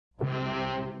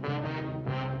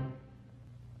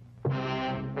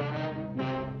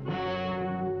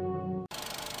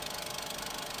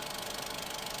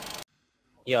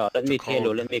Yeah, let The me tell you.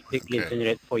 code. Let me quickly Okay.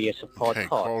 generate for your support Okay,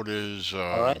 code. code is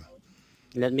All right.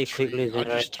 Let me quickly I generate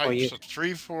just for typed you.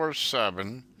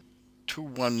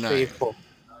 347219. 34.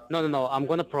 No. I'm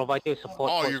gonna provide you support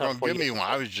Oh, code, you're sir, gonna for give your me one. I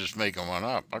support. was just making one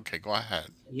up. Okay, go ahead.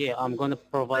 Yeah, I'm gonna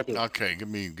provide you. Okay, give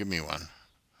me one.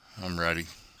 I'm ready.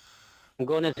 I'm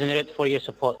gonna generate for your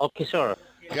support. Okay, sir.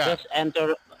 Yeah. Just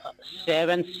enter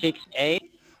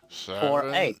 76848.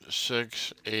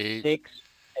 768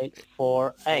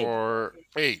 6848.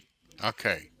 48.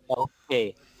 Okay.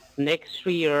 Okay. Next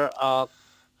to your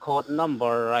code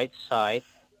number right side,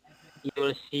 you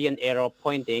will see an arrow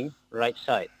pointing right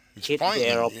side. It's Hit the pointing.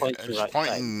 arrow Yeah, pointing it's right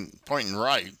side. pointing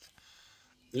right. So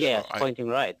Yes, pointing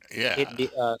right. yeah. Hit the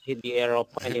arrow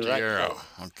Hit pointing the right arrow.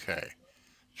 side. Okay.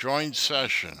 Join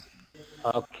session.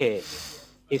 Okay.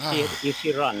 You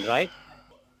see run, right?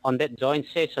 On that join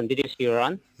session, did you see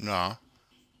run? No,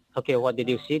 Okay, what did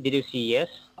you see? Did you see yes?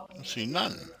 I see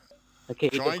none. Okay,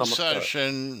 it will Join come up, sir.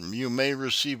 session. You may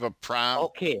receive a prompt.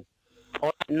 Okay.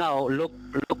 All right, now look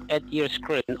at your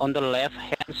screen. On the left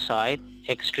hand side,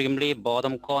 extremely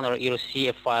bottom corner, you'll see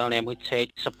a file name which says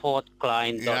support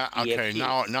Yeah. Okay.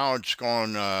 client.exe. Now it's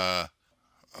going.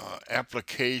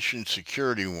 Application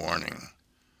security warning.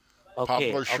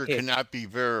 Publisher Okay. cannot be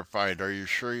verified. Are you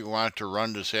sure you want to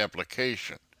run this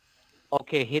application?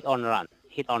 Okay, hit on run.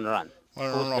 Hit on run. Well,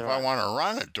 I Push don't know the if I run. want to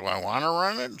run it. Do I want to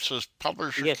run it? It says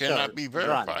publisher Yes, sir. cannot be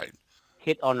Run. verified.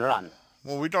 Hit on run.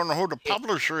 Well, we don't know who the Hit,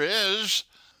 publisher is.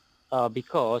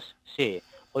 because see,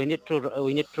 we need to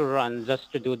run just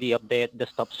to do the update, the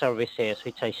stop services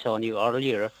which I shown you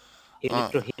earlier. You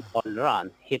need to hit on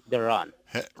run. Hit the run.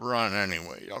 Hit run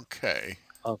anyway. Okay.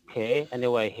 Okay.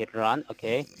 Anyway, hit run.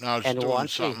 Okay. Now it's And doing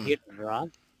once you something. hit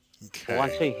run, Okay.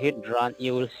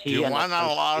 you will Do see you an want to option.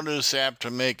 allow this app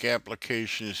to make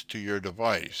applications to your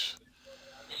device?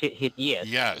 Hit yes.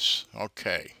 Yes.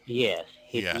 Okay. Yes.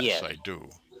 Hit Yes, yes. I do.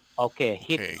 Okay.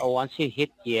 Okay. Once you hit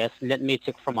yes, let me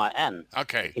check from my end.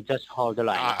 Okay. You just hold the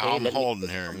line. Okay. I'm holding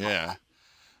here. Yeah.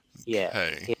 Yes.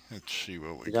 Okay. Let's see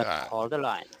what we Just got. hold the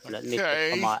line. Let me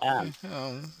check from Okay. my end.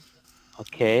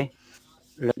 Okay.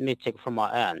 Let me check from my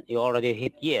end. You already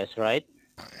hit yes, right?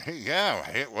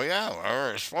 Yeah. Well, yeah.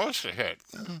 We're supposed to hit.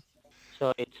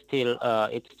 So it's still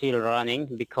running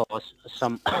because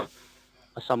some of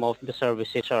the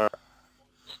services are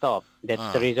stopped.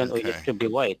 That's the reason we need to be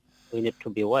wait. We need to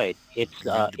be wait. It's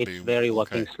very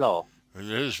working slow. It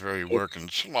is very working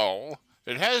slow.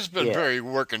 It has been very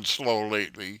working slow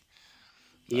lately.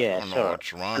 Yeah, I don't know sure.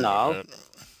 what's wrong with it.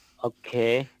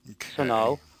 Okay. So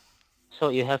now, so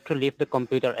you have to leave the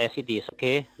computer as it is.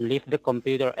 Okay, leave the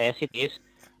computer as it is.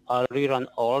 I'll rerun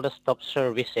all the stop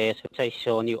services which I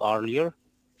shown you earlier.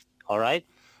 All right.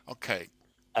 Okay.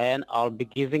 And I'll be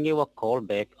giving you a call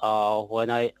back when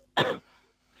I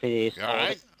finish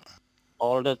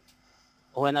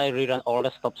when I rerun all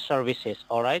the stop services.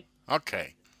 All right.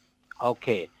 Okay.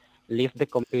 Okay. Leave the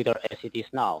computer as it is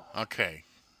now. Okay.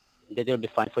 That will be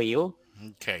fine for you.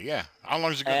 Okay, yeah. How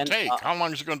long is it going to take? How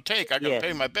long is it going to take? I got to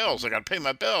pay my bills.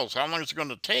 How long is it going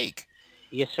to take?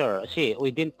 Yes, sir. See,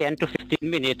 within 10 to 15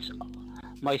 minutes,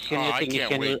 my senior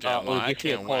technician will give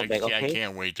you a call back, okay? I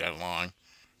can't wait that long.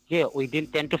 Yeah, within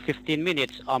 10 to 15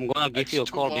 minutes, I'm going to give you a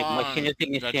call back. My senior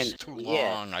technician... That's too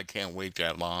long. I can't wait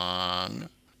that long.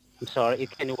 I'm sorry, you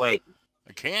can wait.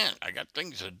 I can't. I got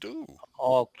things to do.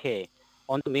 Okay.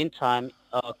 On the meantime,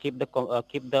 keep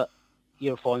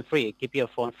your phone free. Keep your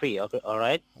phone free, okay? All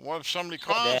right? What if somebody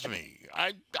calls me?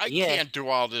 I can't do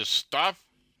all this stuff.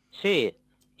 See,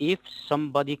 if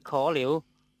somebody call you...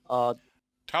 tell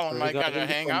them I got to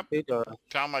hang up? Tell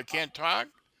them I can't talk?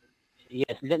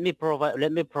 Yes, let me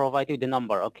provide you the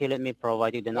number. Okay, let me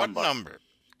provide you the number. What number?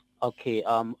 Okay,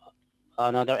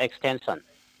 another extension.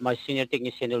 My senior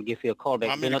technician will give you a call back.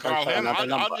 Want me to call him?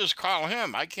 I'll just call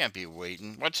him. I can't be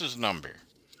waiting. What's his number?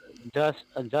 Just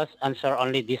answer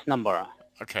only this number.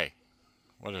 Okay.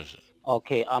 What is it?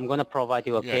 Okay, I'm gonna provide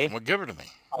you. Okay. Yeah, well, give it to me.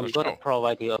 I'm gonna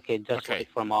provide you. Okay, just wait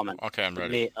for a moment. Okay, I'm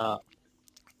ready.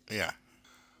 Yeah.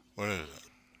 What is it?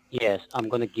 Yes, I'm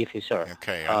gonna give you, sir.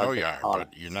 Okay, I know you are,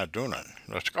 but you're not doing it.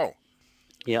 Let's go.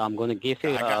 Yeah, I'm gonna give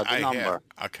you the number.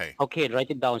 Okay. Okay,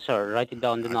 write it down, sir. Write it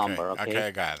down the number. Okay. Okay,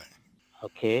 I got it.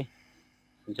 Okay,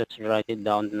 just write it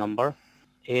down the number.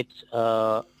 It's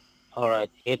all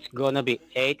right. It's gonna be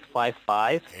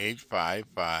 855.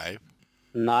 855.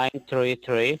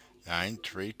 933.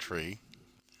 933.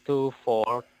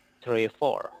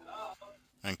 2434.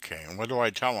 Okay, and what do I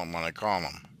tell him when I call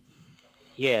him?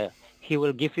 Yeah, he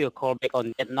will give you a call back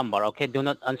on that number. Okay, do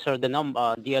not answer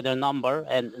the other number,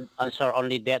 and answer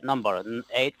only that number.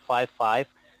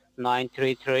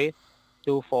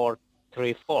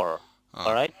 855-933-2434.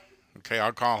 All right. Okay,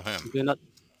 I'll call him. Do not.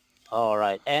 All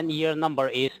right. And your number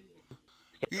is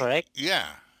correct? Yeah.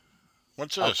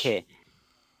 What's this? Okay.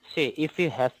 See, if you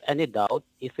have any doubt,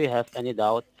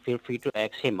 feel free to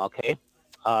ask him, okay?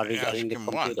 Regarding Ask the him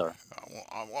what? computer.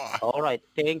 All right.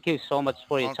 Thank you so much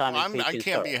for your time and I patience,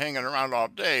 can't sir. be hanging around all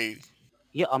day.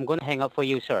 Yeah, I'm gonna hang up for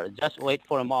you, sir. Just wait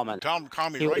for a moment. Tell him to call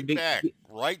me He will right be. back.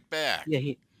 Right back. Yeah,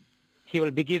 he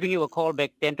will be giving you a call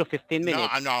back 10 to 15 No,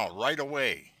 minutes. no, right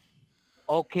away.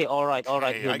 Okay, all right, all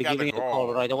right. Okay, He'll I be gotta giving you a call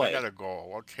go. right I away. gotta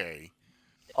go. Okay.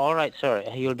 All right, sir.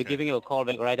 He'll be Okay. giving you a call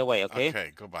back right away, okay?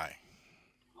 Okay, goodbye.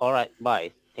 All right,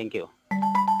 bye. Thank you.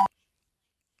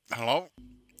 Hello?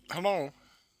 Hello?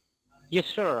 Yes,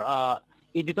 sir.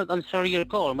 He did not answer your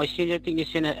call. My senior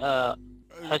technician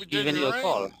has It given didn't you a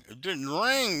call. ring. It didn't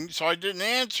ring, so I didn't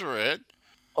answer it.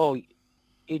 Oh,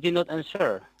 he did not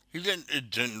answer.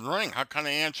 It didn't ring. How can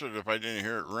I answer it if I didn't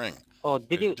hear it ring? Oh,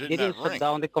 did you shut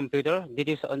down the computer? Did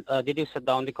you shut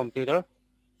down the computer?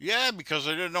 Yeah, because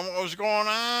I didn't know what was going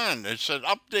on. It said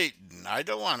update. I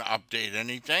don't want to update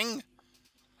anything.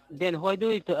 Then why do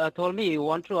you told me you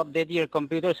want to update your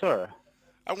computer, sir?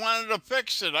 I wanted to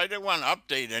fix it. I didn't want to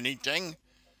update anything.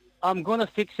 I'm gonna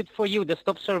fix it for you. The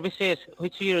stop services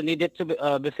which you needed to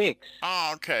be fixed.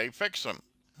 Oh, okay. Fix them.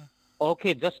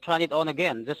 Okay, just turn it on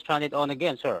again. Just turn it on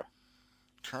again, sir.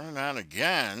 Turn it on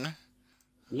again?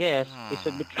 Yes, it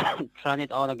should be turn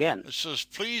it on again. It says,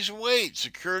 please wait.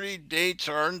 Security dates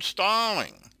are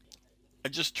installing. I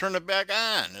just turn it back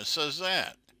on. It says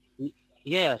that.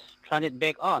 Yes, turn it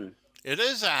back on. It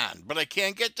is on, but I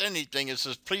can't get to anything. It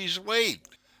says, please wait.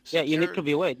 Yeah, you need to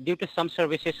be wait. Due to some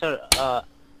services are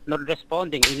not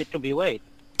responding, you need to be wait.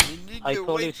 I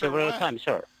told you several times,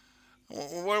 sir.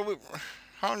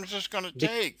 How long is this going to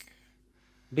take?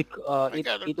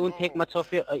 It won't take much of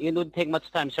your. It won't take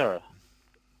much time, sir.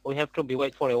 We have to be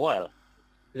wait for a while.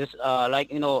 Just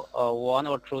 1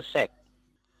 or 2 sec.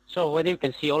 So when you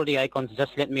can see all the icons,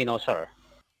 just let me know, sir.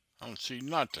 I don't see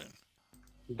nothing.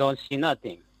 Don't see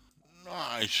nothing. No,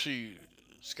 I see.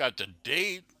 It's got the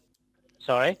date.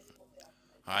 Sorry?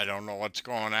 I don't know what's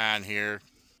going on here.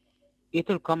 It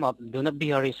will come up. Do not be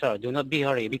hurry, sir. Do not be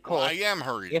hurry because... Well, I am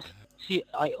hurried. Yes. See,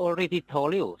 I already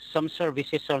told you. Some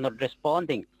services are not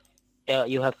responding.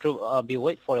 You have to be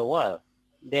wait for a while.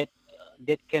 That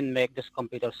can make this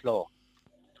computer slow.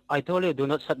 I told you do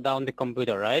not shut down the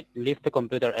computer, right? Leave the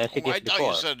computer as it is I before. thought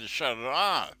you said to shut it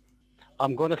off.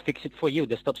 I'm going to fix it for you.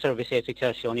 The stop services which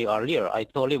I shown you earlier. I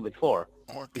told you before.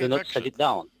 Okay, do not shut it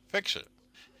down. Fix it.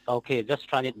 Okay, just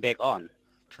turn it back on.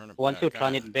 Once you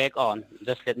turn it back on,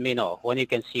 just let me know when you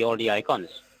can see all the icons.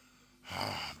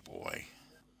 Oh, boy.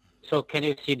 So can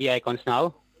you see the icons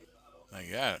now? Not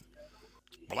yet.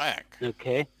 It's black.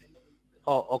 Okay.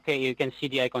 Oh, okay, you can see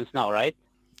the icons now, right?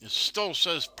 It still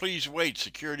says, please wait.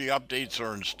 Security updates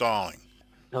are installing.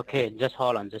 Okay, just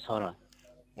hold on.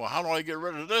 Well, how do I get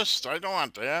rid of this? I don't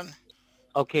want that.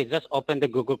 Okay, just open the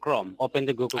Google Chrome. Open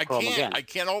the Google Chrome again. I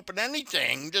can't open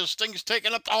anything. This thing's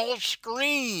taking up the whole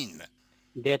screen.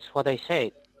 That's what I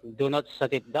said. Do not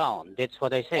shut it down. That's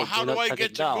what I said. Well, how do I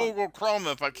get to Google Chrome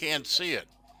if I can't see it?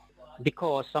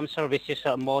 Because some services,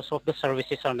 most of the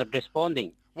services are not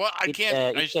responding. Well, I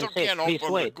still can't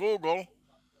open the Google.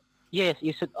 Yes,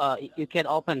 you should. You can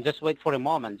open. Just wait for a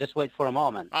moment.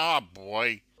 Ah,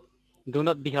 boy. Do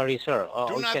not be hurry, sir.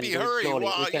 Do not be hurry. Well,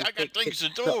 I got things to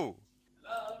do.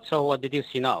 So what did you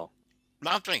see now?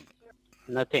 Nothing.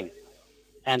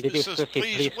 And did you see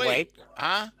please wait?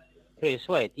 Huh? Please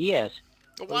wait. Yes.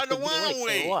 Well, I don't want to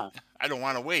wait. I don't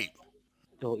want to wait.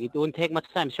 So it won't take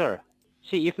much time, sir.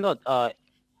 See, if not,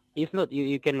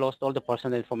 you can lose all the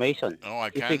personal information. Oh, I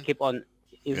can. If we keep on,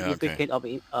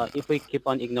 if we keep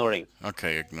on ignoring.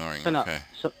 Okay, ignoring. So now, okay.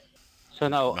 So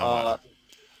now,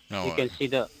 you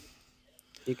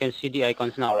can see the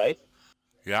icons now, right?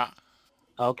 Yeah.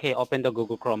 Okay, open the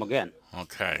Google Chrome again.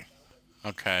 Okay.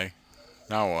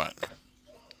 Now what?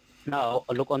 Now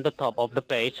look on the top of the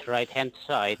page, right-hand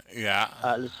side. Yeah.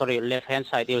 Left-hand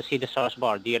side. You'll see the search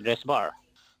bar, the address bar.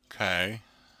 Okay.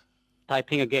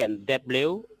 Typing again,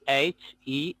 WHELP.info.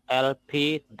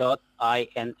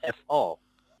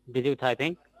 Did you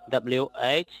typing?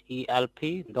 WHELP.info.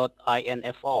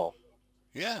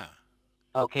 Yeah.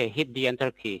 Okay, hit the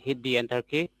enter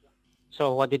key.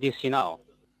 So what did you see now?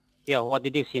 Yeah, what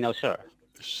did you see now, sir?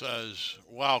 It says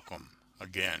welcome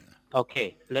again.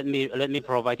 Okay, let me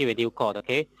provide you a new code,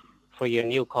 okay? For your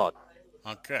new code.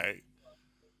 Okay.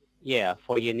 Yeah,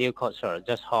 for your new code, sir.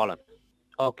 Just hold on.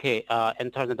 Okay,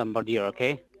 enter the number here,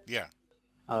 okay? Yeah.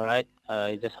 All right,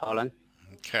 just hold on.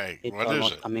 Okay, it's what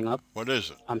almost is it? Coming up. What is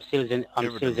it? I'm still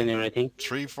generating.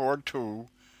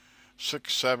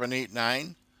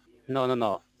 342-6789.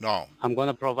 No. No. I'm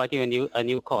gonna provide you a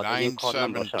new code number, sir.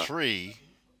 973.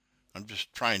 I'm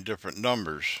just trying different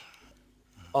numbers.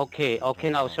 Okay,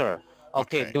 now, sir.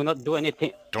 Okay, Okay. do not do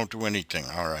anything. Don't do anything.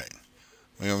 All right.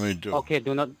 What do you want me to do? Okay,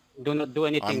 do not do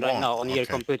anything right now on your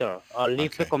computer.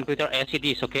 Leave the computer as it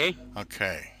is, okay?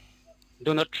 Okay.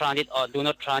 Do not run it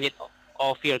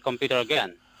off your computer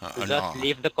again. Just No.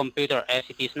 leave the computer as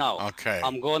it is now. Okay.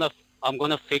 I'm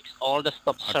gonna fix all the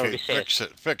stop services.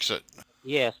 Fix it.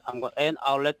 Yes, and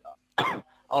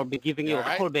I'll be giving you a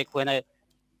call back when I.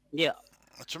 Yeah.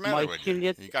 What's the matter with you?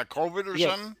 You got COVID or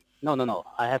something? No.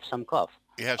 I have some cough.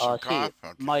 You have some cough?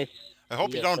 Okay. I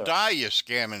hope you don't die, you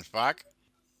scamming fuck.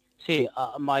 See,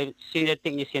 my senior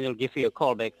technician will give you a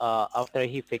call back after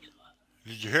he fixes.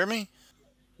 Did you hear me?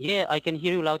 Yeah, I can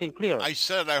hear you loud and clear. I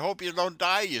said I hope you don't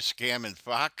die, you scamming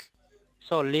fuck.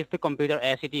 So leave the computer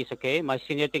as it is, okay? My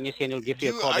senior technician will give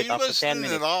you a call back after 10 minutes. Are you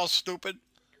listening at all, stupid?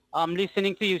 I'm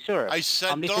listening to you, sir. I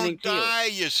said don't die,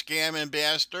 you scamming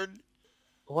bastard.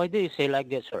 Why do you say like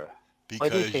that, sir? Why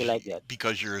do you say like that?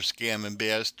 Because you're a scamming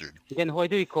bastard. Then why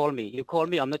do you call me? You call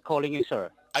me, I'm not calling you,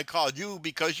 sir. I called you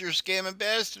because you're a scamming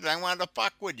bastard. I wanted to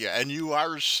fuck with you, and you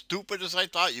are as stupid as I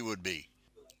thought you would be.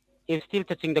 You're still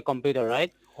touching the computer,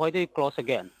 right? Why do you close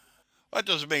again? That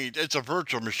doesn't mean it's a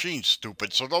virtual machine,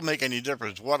 stupid. So don't make any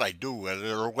difference what I do with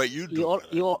it or what you do.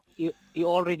 You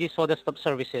already saw the stop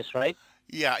services, right?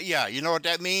 Yeah. You know what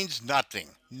that means? Nothing.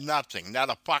 Not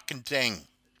a fucking thing.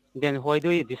 Then why do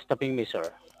you disturbing me,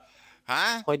 sir?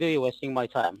 Huh? Why do you wasting my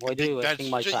time? Why do you wasting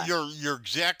my time? You're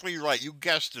exactly right. You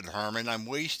guessed it, Herman. I'm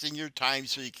wasting your time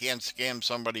so you can't scam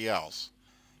somebody else.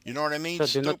 You know what I mean, so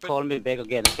stupid? Do not call me back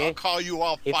again, okay? I'll call you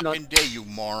all fucking day, you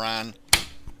moron.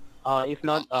 If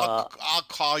not, I'll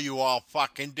call you all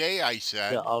fucking day, I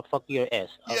said. Yeah, I'll fuck your ass.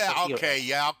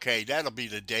 Okay. That'll be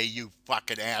the day, you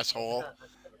fucking asshole.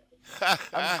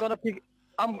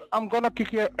 I'm gonna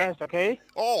kick your ass, okay?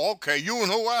 Oh, okay. You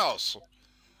and who else?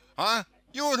 Huh?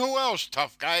 You and who else,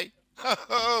 tough guy?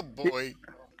 Oh, boy.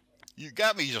 You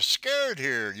got me just scared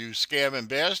here, you scamming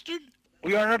bastard.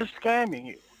 We are not scamming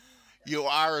you. You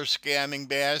are a scamming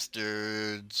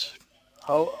bastards.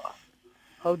 How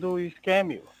do we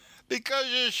scam you? Because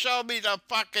you showed me the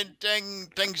fucking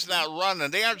thing's not running.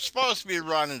 They aren't supposed to be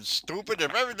running, stupid.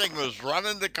 If everything was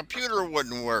running, the computer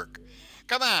wouldn't work.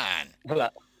 Come on.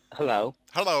 Hello.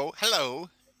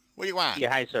 What do you want?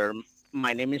 Yeah, hi, sir.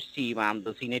 My name is Steve. I'm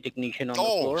the senior technician on the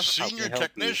floor. Oh, senior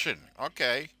technician.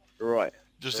 Okay. Right.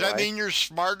 Does that mean you're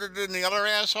smarter than the other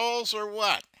assholes or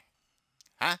what?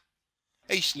 Huh?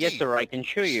 Hey, Steve. Yes, sir. I can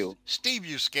show you. Steve,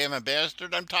 you scamming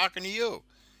bastard. I'm talking to you.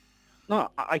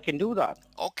 No, I can do that.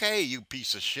 Okay, you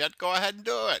piece of shit. Go ahead and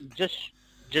do it.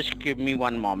 Just give me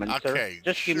one moment, okay, sir.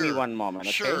 Just give me one moment,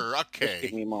 okay? Sure, okay. Just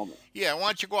give me a moment. Yeah, why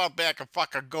don't you go out back and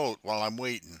fuck a goat while I'm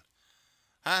waiting?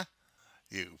 Huh?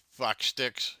 You fuck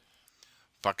sticks.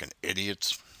 Fucking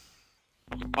idiots.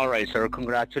 All right, sir.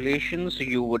 Congratulations.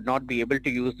 You would not be able to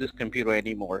use this computer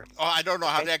anymore. Oh, I don't know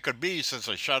how that could be since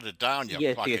I shut it down,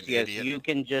 you fucking idiot. Yes.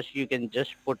 You can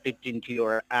just put it into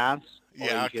your ass or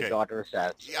into your daughter's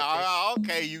ass. Yeah,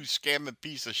 okay, you scamming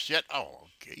piece of shit. Oh,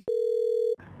 okay.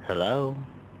 Hello?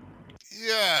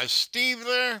 Yeah, Steve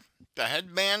there? The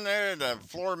head man there? The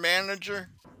floor manager?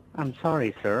 I'm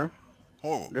sorry, sir.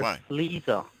 Oh, what?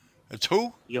 Lisa. It's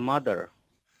who? Your mother.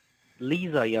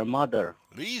 Lisa, your mother.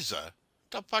 Lisa?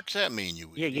 What the fuck's that mean,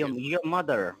 you idiot? Your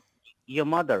mother. Your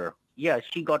mother. Yeah,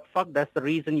 she got fucked. That's the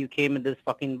reason you came in this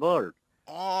fucking world.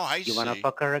 Oh, I see. You wanna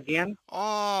fuck her again?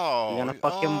 Oh. You wanna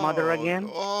fuck your mother again?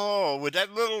 Oh, with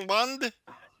that little lund?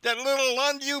 That little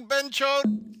lund you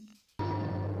benchoed?